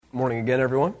Morning again,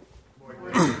 everyone.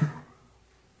 I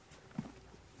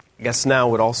guess now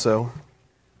would also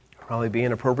probably be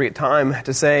an appropriate time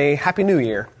to say Happy New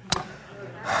Year.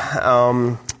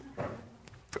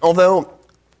 Although,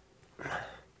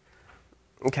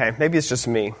 okay, maybe it's just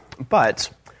me, but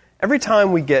every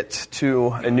time we get to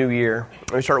a new year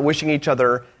and we start wishing each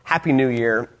other Happy New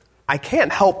Year, I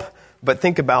can't help but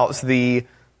think about the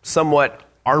somewhat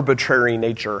arbitrary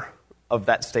nature of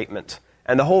that statement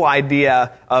and the whole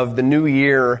idea of the new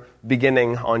year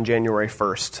beginning on January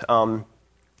 1st.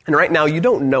 And right now, you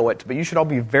don't know it, but you should all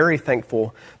be very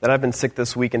thankful that I've been sick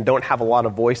this week and don't have a lot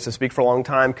of voice to speak for a long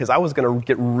time, because I was going to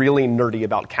get really nerdy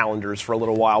about calendars for a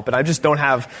little while, but I just don't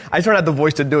have the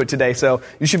voice to do it today, so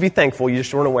you should be thankful. You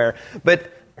just weren't aware.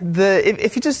 But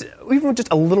if you just, even with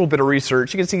just a little bit of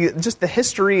research, you can see just the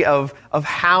history of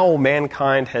how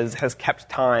mankind has kept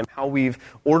time, how we've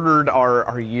ordered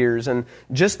our years, and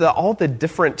just all the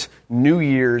different New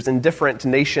Years in different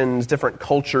nations, different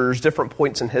cultures, different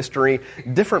points in history,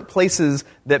 different places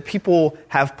that people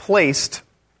have placed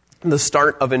the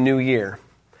start of a new year.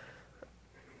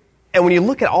 And when you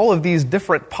look at all of these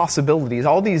different possibilities,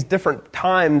 all these different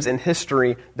times in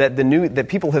history that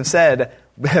people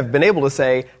have been able to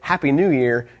say Happy New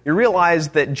Year, you realize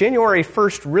that January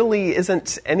 1st really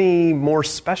isn't any more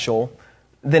special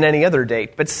than any other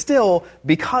date. But still,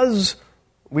 because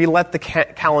we let the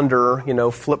calendar,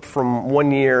 flip from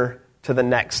one year to the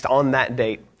next on that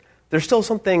date, there's still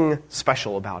something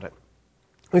special about it.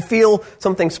 We feel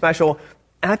something special,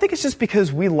 and I think it's just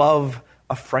because we love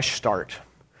a fresh start.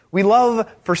 We love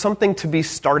for something to be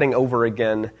starting over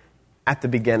again at the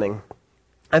beginning.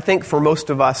 I think for most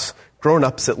of us,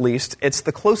 grown-ups at least, it's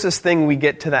the closest thing we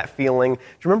get to that feeling. Do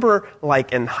you remember,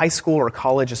 like in high school or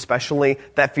college especially,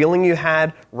 that feeling you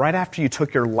had right after you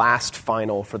took your last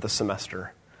final for the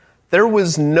semester? There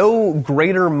was no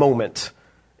greater moment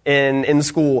in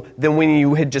school than when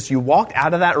you walked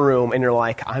out of that room and you're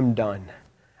like, I'm done.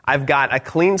 I've got a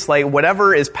clean slate.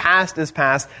 Whatever is past is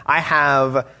past. I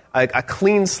have a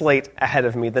clean slate ahead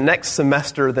of me. The next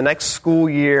semester, the next school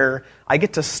year, I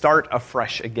get to start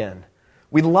afresh again.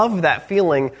 We love that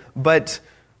feeling, but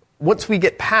once we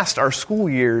get past our school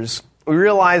years, we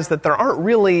realize that there aren't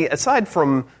really, aside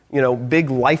from, big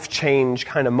life change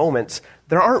kind of moments,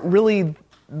 there aren't really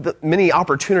many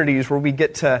opportunities where we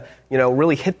get to,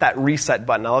 really hit that reset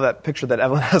button. I love that picture that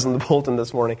Evelyn has on the bulletin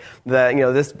this morning.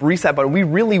 This reset button. We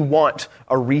really want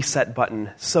a reset button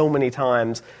so many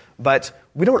times, but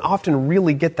we don't often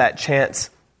really get that chance.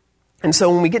 And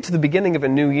so when we get to the beginning of a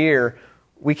new year,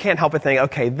 we can't help but think,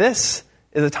 okay, this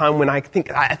is a time when I think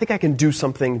I can do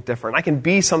something different. I can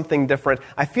be something different.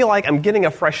 I feel like I'm getting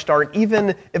a fresh start,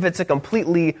 even if it's a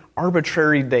completely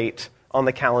arbitrary date on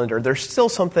the calendar. There's still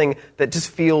something that just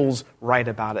feels right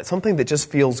about it, something that just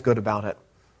feels good about it.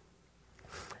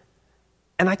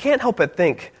 And I can't help but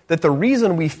think that the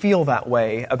reason we feel that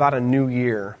way about a new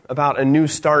year, about a new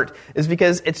start, is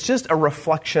because it's just a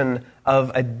reflection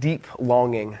of a deep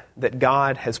longing that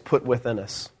God has put within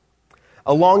us.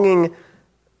 A longing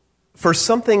for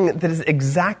something that is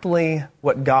exactly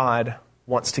what God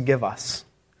wants to give us.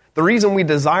 The reason we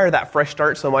desire that fresh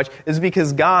start so much is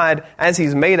because God, as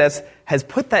He's made us, has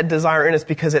put that desire in us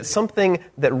because it's something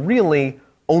that really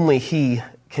only He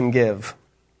can give.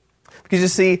 Because you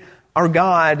see, our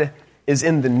God is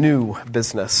in the new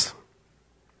business.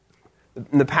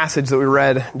 In the passage that we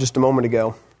read just a moment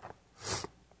ago,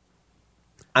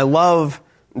 I love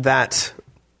that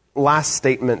last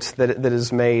statement that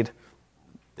is made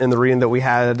in the reading that we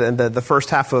had in the first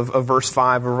half of verse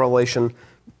 5 of Revelation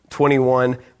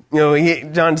 21.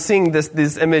 John seeing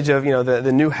this image of,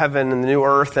 the new heaven and the new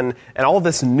earth and all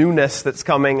this newness that's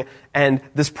coming, and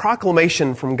this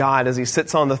proclamation from God as He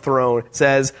sits on the throne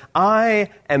says, I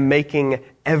am making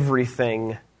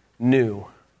everything new.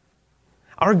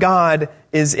 Our God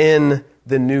is in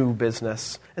the new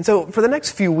business. And so for the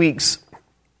next few weeks,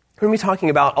 we're going to be talking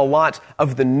about a lot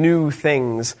of the new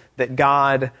things that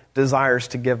God desires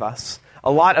to give us.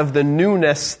 A lot of the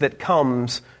newness that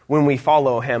comes when we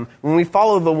follow Him, when we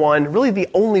follow the one, really the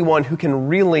only one who can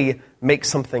really make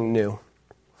something new.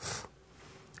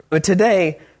 But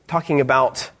today, talking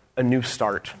about a new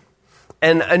start.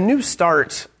 And a new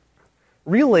start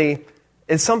really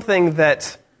is something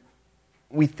that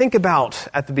we think about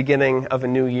at the beginning of a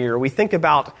new year. We think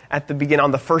about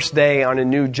on the first day on a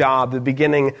new job, the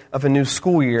beginning of a new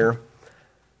school year.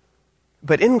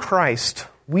 But in Christ,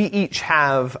 we each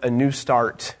have a new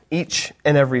start each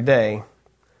and every day.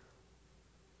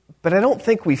 But I don't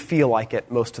think we feel like it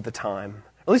most of the time.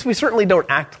 At least we certainly don't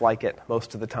act like it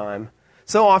most of the time.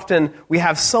 So often we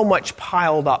have so much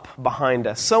piled up behind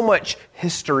us, so much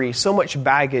history, so much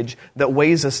baggage that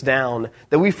weighs us down,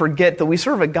 that we forget that we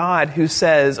serve a God who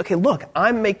says, okay, look,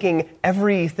 I'm making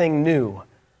everything new.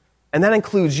 And that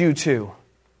includes you too.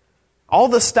 All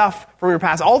the stuff from your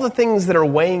past, all the things that are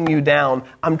weighing you down,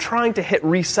 I'm trying to hit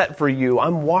reset for you.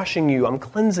 I'm washing you. I'm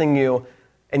cleansing you.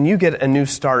 And you get a new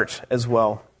start as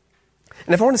well.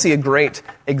 And if I want to see a great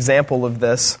example of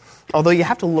this, although you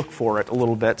have to look for it a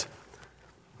little bit,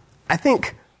 I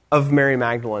think of Mary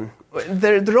Magdalene.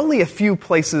 There are only a few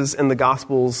places in the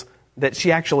Gospels that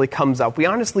she actually comes up. We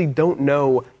honestly don't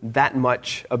know that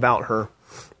much about her.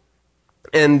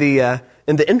 In the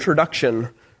introduction,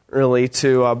 really,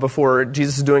 to before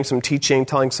Jesus is doing some teaching,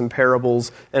 telling some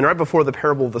parables, and right before the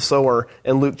parable of the sower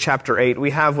in Luke chapter 8,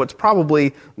 we have what's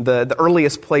probably the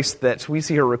earliest place that we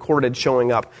see her recorded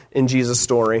showing up in Jesus'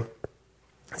 story.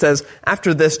 It says,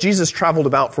 after this, Jesus traveled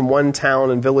about from one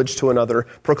town and village to another,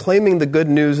 proclaiming the good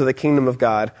news of the kingdom of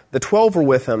God. The 12 were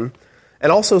with him,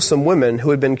 and also some women who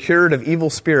had been cured of evil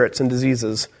spirits and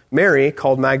diseases. Mary,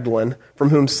 called Magdalene, from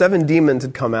whom 7 demons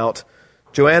had come out,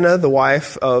 Joanna, the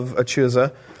wife of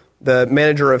Chuza, the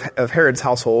manager of Herod's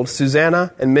household,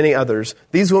 Susanna, and many others.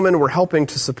 These women were helping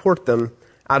to support them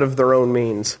out of their own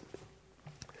means.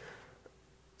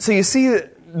 So you see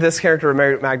this character of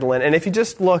Mary Magdalene, and if you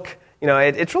just look,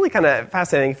 it's really kind of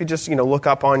fascinating. If you just, look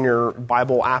up on your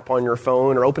Bible app on your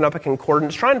phone or open up a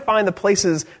concordance, try and find the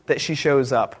places that she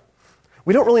shows up.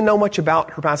 We don't really know much about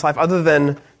her past life other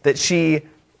than that she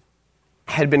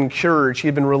had been cured. She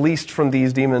had been released from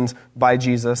these demons by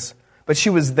Jesus. But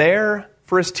she was there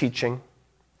for his teaching,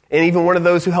 and even one of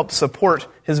those who helped support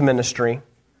his ministry.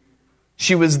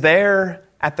 She was there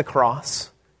at the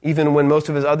cross, even when most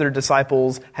of his other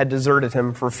disciples had deserted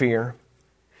him for fear.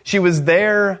 She was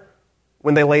there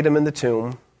when they laid him in the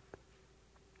tomb.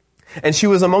 And she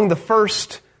was among the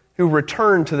first who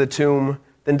returned to the tomb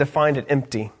than to find it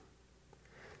empty.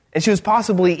 And she was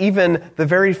possibly even the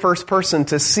very first person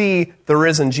to see the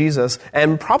risen Jesus,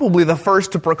 and probably the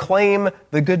first to proclaim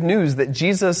the good news that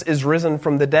Jesus is risen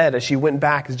from the dead, as she went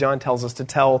back, as John tells us, to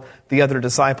tell the other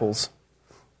disciples.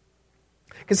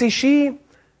 Because see,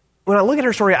 when I look at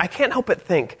her story, I can't help but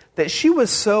think that she was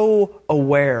so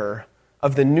aware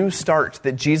of the new start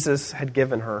that Jesus had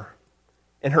given her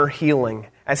in her healing,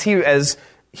 as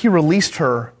he released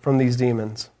her from these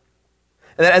demons.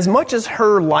 And that as much as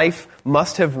her life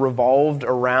must have revolved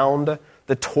around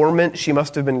the torment she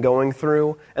must have been going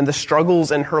through and the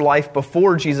struggles in her life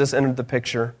before Jesus entered the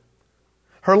picture,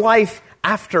 her life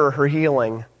after her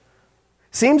healing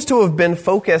seems to have been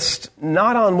focused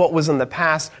not on what was in the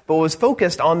past, but was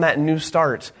focused on that new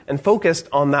start and focused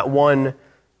on that one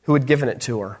who had given it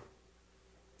to her.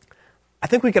 I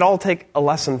think we could all take a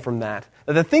lesson from that.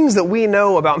 The things that we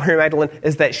know about Mary Magdalene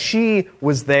is that she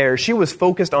was there. She was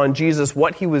focused on Jesus,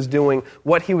 what he was doing,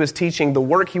 what he was teaching, the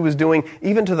work he was doing,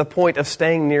 even to the point of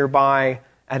staying nearby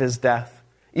at his death,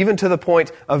 even to the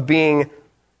point of being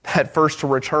that first to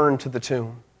return to the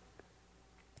tomb.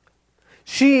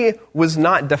 She was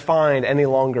not defined any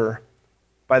longer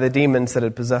by the demons that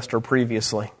had possessed her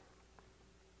previously.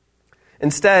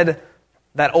 Instead,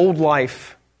 that old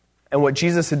life and what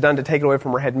Jesus had done to take it away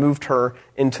from her had moved her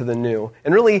into the new.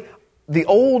 And really, the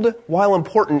old, while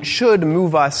important, should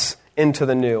move us into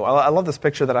the new. I love this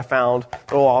picture that I found a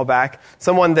little while back.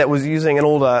 Someone that was using an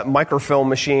old microfilm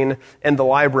machine in the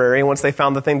library, and once they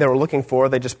found the thing they were looking for,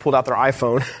 they just pulled out their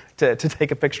iPhone to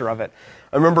take a picture of it.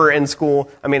 I remember in school,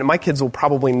 my kids will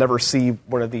probably never see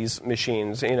one of these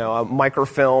machines, a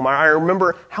microfilm. I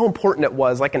remember how important it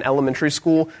was, like in elementary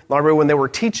school library, when they were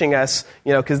teaching us,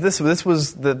 because this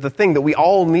was the thing that we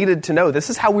all needed to know. This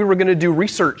is how we were going to do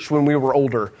research when we were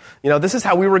older. This is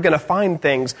how we were going to find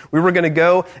things. We were going to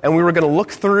go and we were going to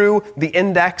look through the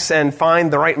index and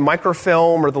find the right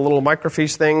microfilm or the little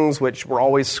microfiche things, which were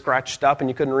always scratched up and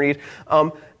you couldn't read.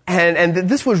 And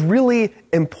this was really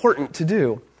important to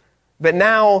do. But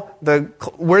now,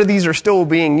 where these are still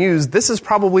being used, this is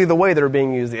probably the way they're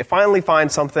being used. You finally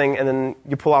find something, and then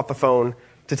you pull out the phone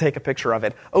to take a picture of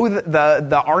it. Oh,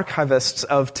 the archivists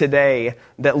of today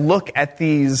that look at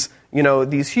these,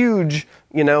 these huge,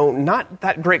 not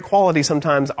that great quality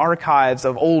sometimes, archives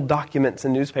of old documents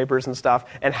and newspapers and stuff,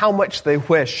 and how much they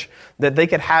wish that they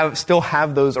could still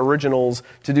have those originals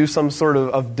to do some sort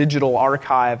of digital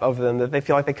archive of them that they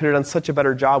feel like they could have done such a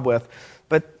better job with.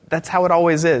 But that's how it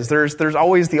always is. There's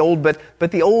always the old, but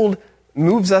the old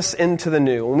moves us into the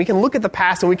new. And we can look at the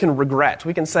past and we can regret.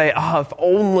 We can say, if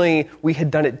only we had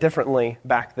done it differently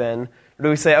back then. Or do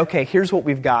we say, okay, here's what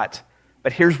we've got,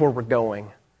 but here's where we're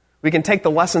going. We can take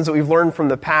the lessons that we've learned from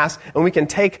the past, and we can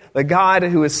take the God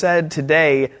who has said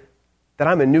today that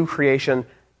I'm a new creation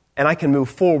and I can move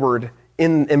forward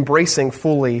in embracing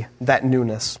fully that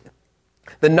newness.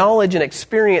 The knowledge and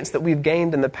experience that we've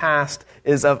gained in the past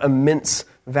is of immense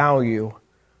value,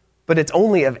 but it's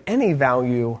only of any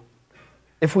value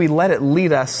if we let it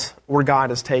lead us where God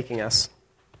is taking us.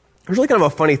 There's really kind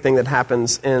of a funny thing that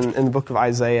happens in the book of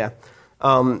Isaiah.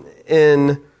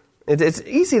 It's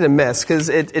easy to miss because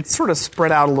it's sort of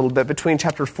spread out a little bit between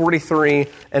chapter 43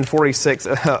 and 46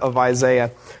 of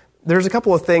Isaiah. There's a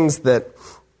couple of things that,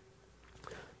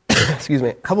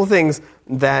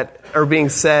 that are being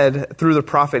said through the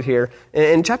prophet here.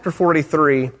 In chapter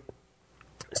 43,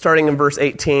 starting in verse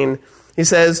 18, he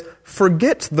says,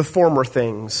 "Forget the former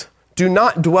things. Do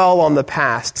not dwell on the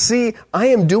past. See, I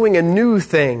am doing a new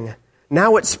thing.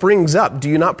 Now it springs up. Do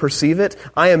you not perceive it?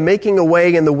 I am making a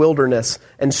way in the wilderness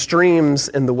and streams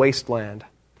in the wasteland."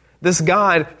 This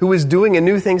God who is doing a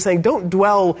new thing, saying, don't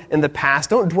dwell in the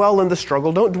past. Don't dwell in the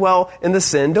struggle. Don't dwell in the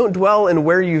sin. Don't dwell in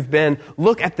where you've been.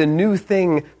 Look at the new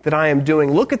thing that I am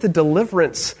doing. Look at the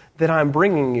deliverance that I'm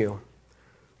bringing you.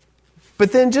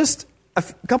 But then just a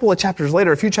few chapters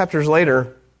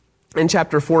later, in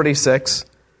chapter 46,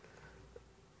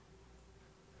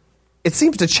 it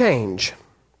seems to change.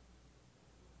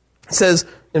 It says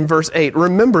in verse 8,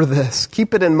 "Remember this,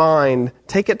 keep it in mind,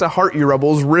 take it to heart, you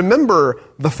rebels. Remember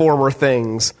the former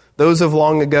things, those of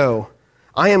long ago.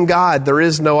 I am God, there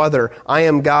is no other. I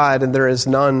am God, and there is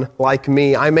none like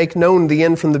me. I make known the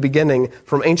end from the beginning,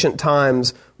 from ancient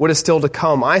times, what is still to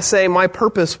come. I say, my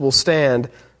purpose will stand,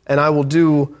 and I will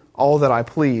do all that I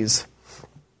please."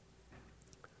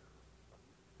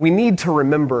 We need to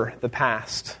remember the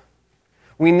past.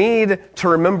 We need to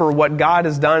remember what God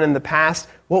has done in the past,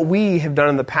 what we have done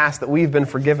in the past that we've been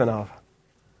forgiven of.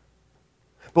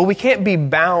 But we can't be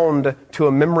bound to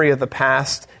a memory of the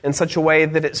past in such a way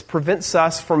that it prevents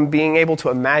us from being able to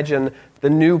imagine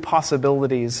the new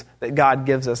possibilities that God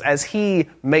gives us as He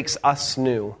makes us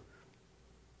new.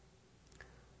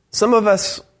 Some of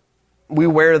us, we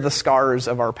wear the scars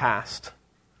of our past.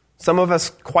 Some of us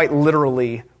quite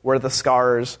literally wear the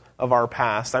scars of our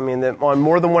past. I mean, on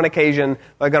more than one occasion,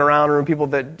 I've gone around and people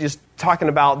that just talking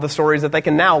about the stories that they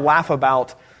can now laugh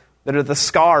about that are the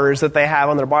scars that they have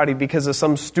on their body because of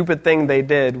some stupid thing they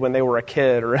did when they were a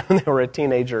kid or when they were a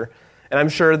teenager. And I'm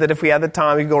sure that if we had the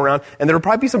time, we could go around, and there would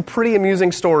probably be some pretty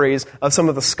amusing stories of some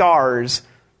of the scars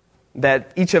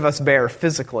that each of us bear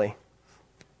physically.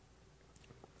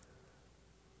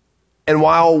 And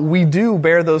while we do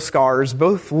bear those scars,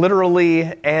 both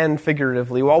literally and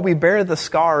figuratively, while we bear the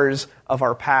scars of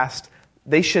our past,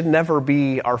 they should never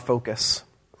be our focus.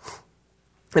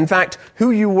 In fact, who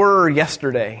you were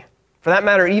yesterday, for that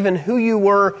matter, even who you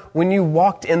were when you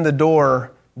walked in the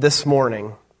door this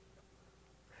morning,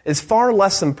 is far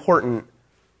less important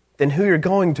than who you're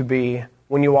going to be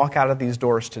when you walk out of these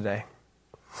doors today.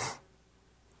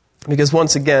 Because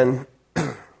once again, I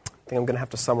think I'm going to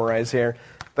have to summarize here,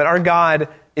 but our God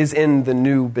is in the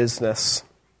new business,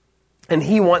 and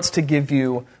He wants to give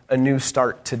you a new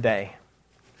start today.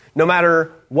 No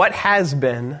matter what has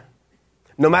been,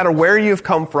 no matter where you've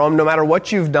come from, no matter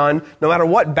what you've done, no matter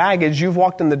what baggage you've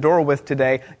walked in the door with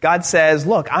today, God says,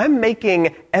 look, I'm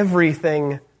making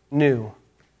everything new,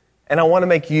 and I want to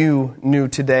make you new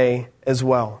today as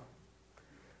well.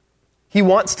 He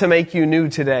wants to make you new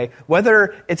today,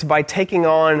 whether it's by taking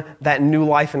on that new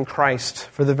life in Christ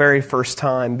for the very first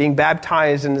time, being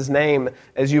baptized in His name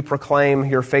as you proclaim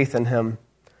your faith in Him,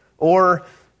 or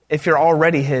if you're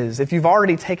already His, if you've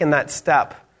already taken that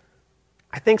step.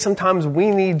 I think sometimes we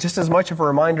need just as much of a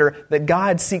reminder that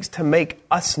God seeks to make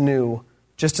us new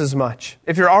just as much.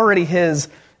 If you're already His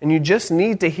and you just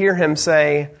need to hear Him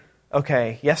say,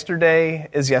 okay, yesterday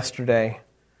is yesterday.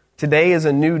 Today is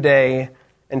a new day.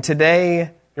 And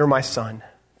today, you're my son.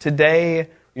 Today,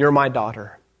 you're my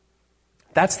daughter.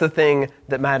 That's the thing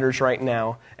that matters right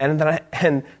now. And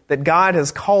that God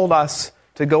has called us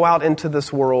to go out into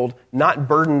this world not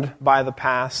burdened by the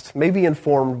past, maybe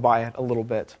informed by it a little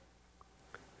bit.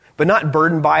 But not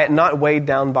burdened by it, not weighed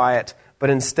down by it, but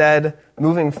instead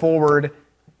moving forward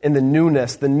in the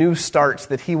newness, the new starts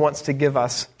that He wants to give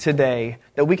us today,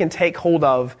 that we can take hold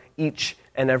of each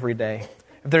and every day.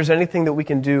 If there's anything that we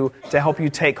can do to help you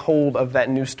take hold of that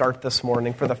new start this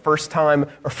morning for the first time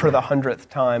or for the 100th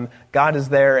time, God is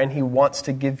there and He wants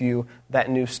to give you that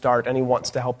new start and He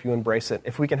wants to help you embrace it.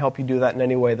 If we can help you do that in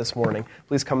any way this morning,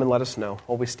 please come and let us know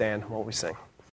while we stand, while we sing.